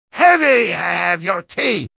May I have your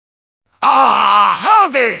tea? Ah,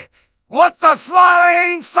 Harvey! What the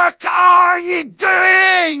flying fuck are you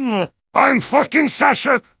doing? I'm fucking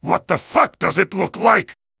Sasha. What the fuck does it look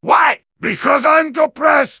like? Why? Because I'm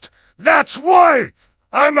depressed. That's why.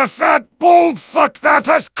 I'm a fat, bald fuck that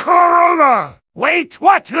has corona. Wait,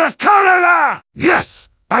 what? You have corona? Yes,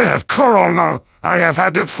 I have corona. I have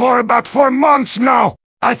had it for about 4 months now.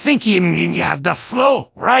 I think you mean you have the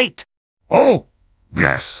flu, right? Oh,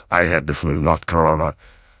 yes, I had the flu, not corona.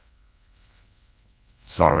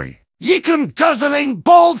 Sorry. You guzzling,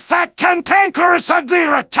 bald, fat, cantankerous, ugly,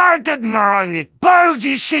 retarded, moronic,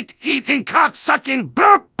 bulgy, shit-eating, cock-sucking,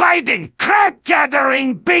 burp-biting,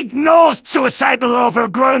 crap-gathering, big-nosed, suicidal,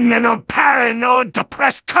 overgrown, mental, paranoid,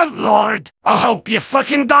 depressed cunt lord. I hope you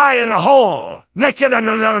fucking die in a hole, naked and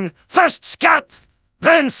alone, first scout,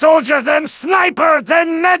 then soldier, then sniper,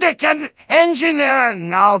 then medic and engineer, and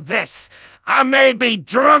now this. I may be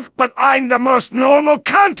drunk, but I'm the most normal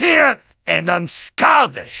cunt here. And I'm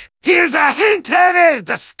Scottish. Here's a hint, Eddie!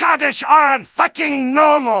 The Scottish aren't fucking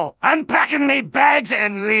normal! I'm packing me bags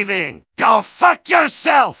and leaving. Go fuck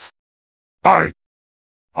yourself! I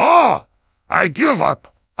give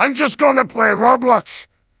up. I'm just gonna play Roblox.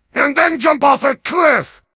 And then jump off a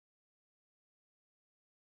cliff.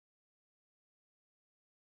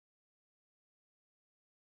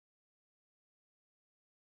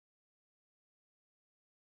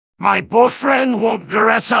 My boyfriend won't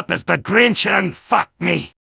dress up as the Grinch and fuck me.